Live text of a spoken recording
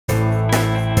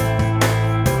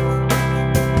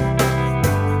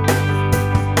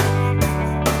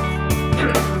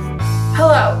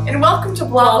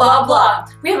blah blah blah.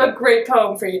 We have a great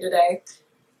poem for you today.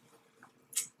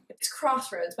 It's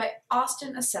Crossroads by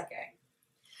Austin Aseke.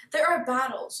 There are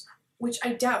battles which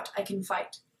I doubt I can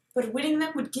fight, but winning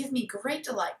them would give me great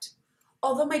delight.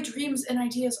 Although my dreams and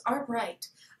ideas are bright,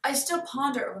 I still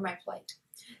ponder over my plight.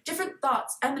 Different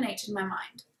thoughts emanate in my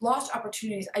mind, lost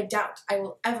opportunities I doubt I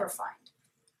will ever find.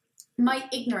 My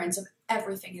ignorance of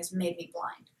everything has made me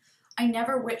blind. I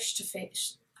never wish to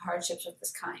face hardships of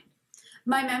this kind.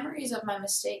 My memories of my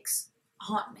mistakes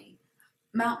haunt me.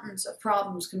 Mountains of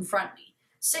problems confront me.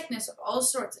 Sickness of all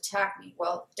sorts attack me,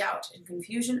 while doubt and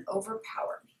confusion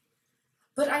overpower me.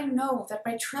 But I know that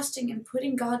by trusting and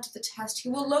putting God to the test, He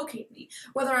will locate me,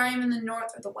 whether I am in the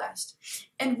north or the west.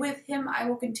 And with Him I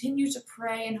will continue to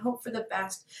pray and hope for the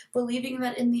best, believing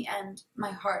that in the end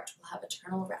my heart will have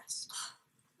eternal rest.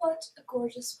 What a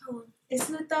gorgeous poem.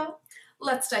 Isn't it though?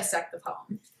 Let's dissect the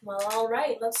poem. Well, all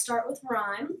right, let's start with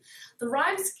rhyme. The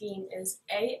rhyme scheme is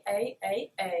A, A,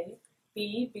 A, A,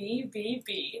 B, B, B,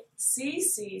 B, C,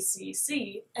 C, C,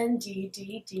 C, and D,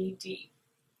 D, D, D.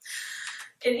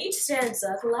 In each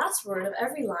stanza, the last word of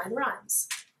every line rhymes.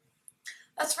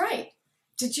 That's right.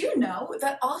 Did you know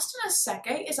that Austin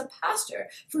Aseke is a pastor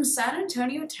from San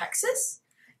Antonio, Texas?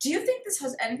 Do you think this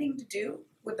has anything to do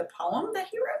with the poem that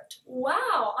he wrote?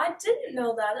 Wow, I didn't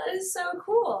know that. That is so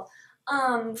cool. I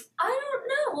don't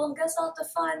know. Well, I guess I'll have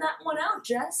to find that one out,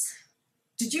 Jess.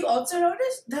 Did you also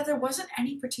notice that there wasn't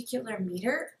any particular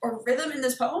meter or rhythm in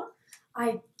this poem?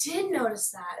 I did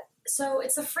notice that. So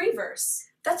it's a free verse.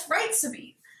 That's right,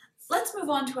 Sabine. Let's move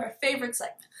on to our favorite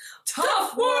segment.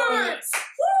 Tough words!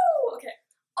 Woo! Okay.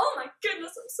 Oh my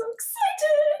goodness, I'm so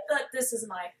excited that this is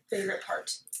my favorite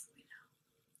part.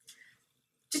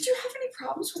 Did you have any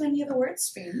problems with any of the words,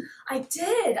 Sabine? I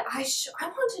did. I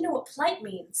wanted to know what plight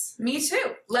means. Me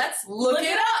too. Let's look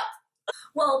it up.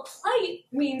 Well, plight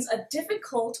means a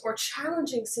difficult or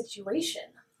challenging situation.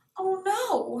 Oh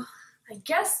no. I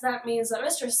guess that means that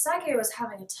Mr. Aseke was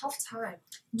having a tough time.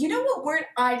 You know what word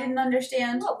I didn't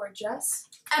understand? What word, Jess?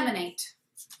 Emanate.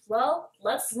 Well,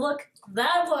 let's look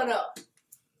that one up.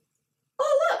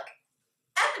 Oh, look.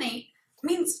 Emanate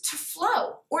means to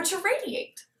flow or to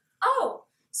radiate. Oh,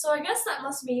 so I guess that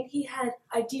must mean he had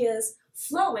ideas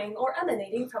flowing or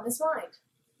emanating from his mind.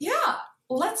 Yeah.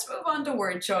 Let's move on to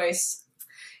word choice.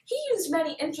 He used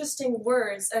many interesting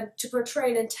words to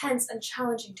portray an intense and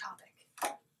challenging topic.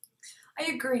 I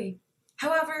agree.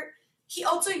 However, he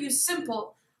also used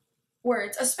simple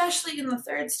words, especially in the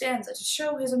third stanza, to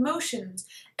show his emotions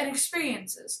and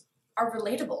experiences are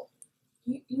relatable.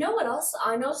 You know what else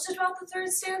I noticed about the third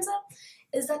stanza?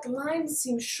 Is that the lines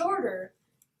seem shorter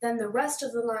than the rest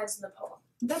of the lines in the poem.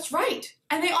 That's right.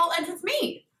 And they all end with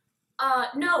me.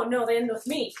 No, they end with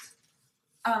me.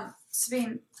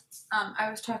 Sabine, I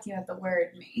was talking about the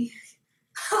word me.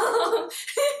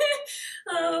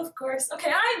 Oh, of course.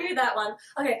 Okay, I agree with that one.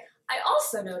 Okay, I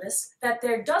also noticed that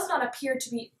there does not appear to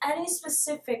be any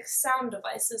specific sound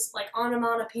devices like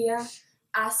onomatopoeia,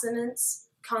 assonance,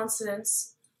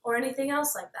 consonants, or anything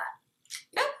else like that.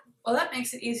 Yep. Well, that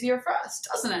makes it easier for us,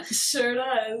 doesn't it? Sure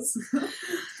does.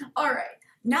 All right.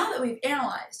 Now that we've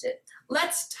analyzed it,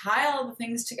 let's tie all the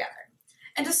things together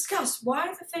and discuss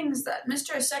why the things that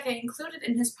Mr. Aseke included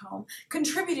in his poem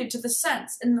contributed to the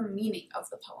sense and the meaning of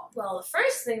the poem. Well, the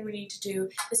first thing we need to do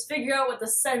is figure out what the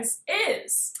sense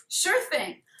is. Sure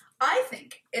thing. I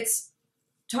think it's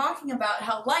talking about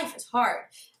how life is hard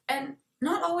and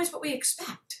not always what we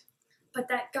expect. But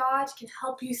that God can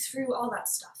help you through all that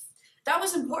stuff. That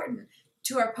was important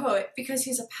to our poet because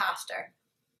he's a pastor.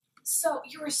 So,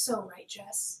 you were so right,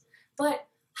 Jess. But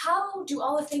how do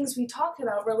all the things we talked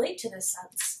about relate to this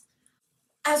sense?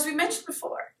 As we mentioned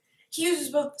before, he uses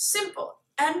both simple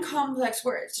and complex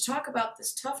words to talk about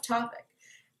this tough topic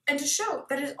and to show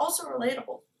that it is also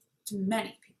relatable to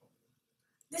many people.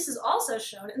 This is also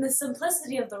shown in the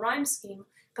simplicity of the rhyme scheme,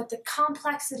 but the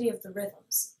complexity of the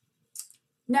rhythms.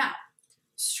 Now,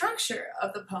 structure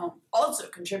of the poem also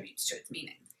contributes to its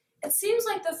meaning. It seems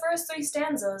like the first three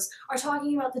stanzas are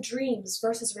talking about the dreams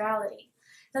versus reality.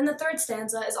 Then the third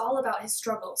stanza is all about his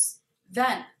struggles.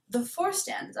 Then, the fourth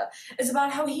stanza is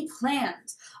about how he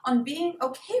plans on being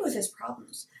okay with his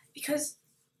problems because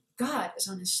God is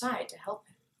on his side to help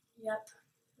him. Yep,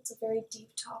 it's a very deep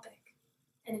topic,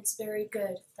 and it's very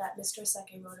good that Mr.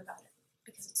 Aseke wrote about it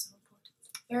because it's so important.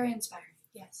 Very inspiring.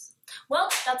 Yes. Well,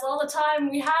 that's all the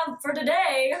time we have for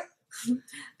today.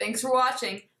 Thanks for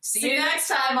watching. See you next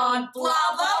time on Blah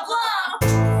Blah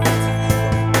Blah!